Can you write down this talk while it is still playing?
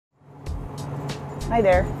Hi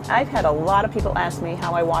there. I've had a lot of people ask me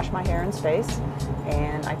how I wash my hair and face,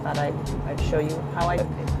 and I thought I'd show you how I do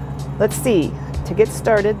it. Let's see. To get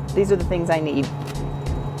started, these are the things I need.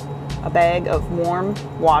 A bag of warm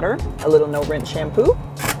water, a little no-rinse shampoo,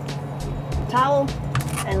 towel,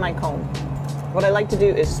 and my comb. What I like to do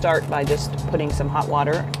is start by just putting some hot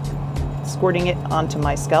water, squirting it onto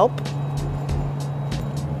my scalp,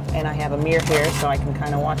 and I have a mirror here so I can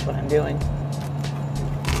kind of watch what I'm doing.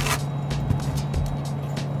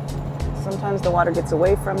 Sometimes the water gets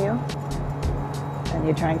away from you and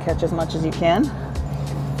you try and catch as much as you can.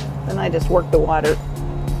 Then I just work the water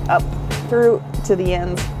up through to the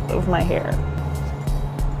ends of my hair.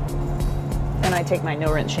 Then I take my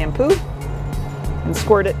no-rinse shampoo and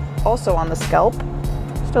squirt it also on the scalp,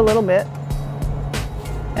 just a little bit,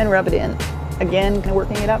 and rub it in. Again,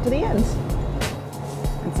 working it out to the ends.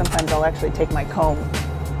 And sometimes I'll actually take my comb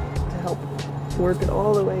to help work it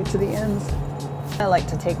all the way to the ends. I like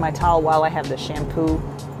to take my towel while I have the shampoo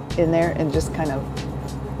in there and just kind of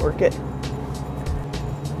work it.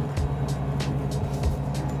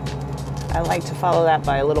 I like to follow that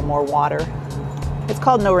by a little more water. It's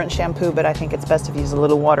called no-rinse shampoo, but I think it's best if you use a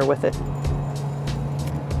little water with it.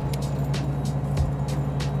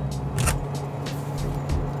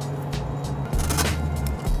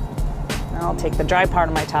 Now I'll take the dry part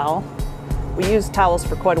of my towel. We use towels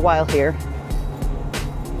for quite a while here,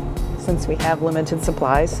 since we have limited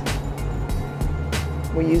supplies.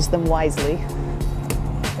 We use them wisely.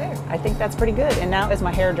 There, I think that's pretty good. And now as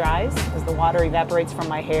my hair dries, as the water evaporates from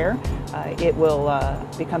my hair, it will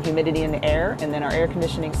become humidity in the air, and then our air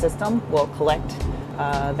conditioning system will collect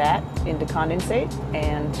that into condensate,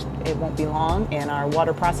 and it won't be long, and our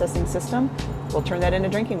water processing system will turn that into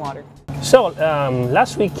drinking water. So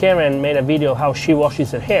last week Karen made a video how she washes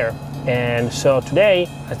her hair, and so today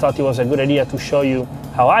I thought it was a good idea to show you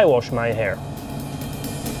how I wash my hair.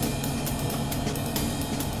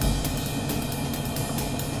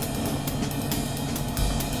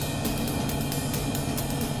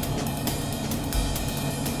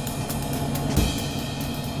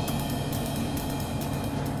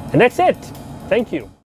 And that's it. Thank you.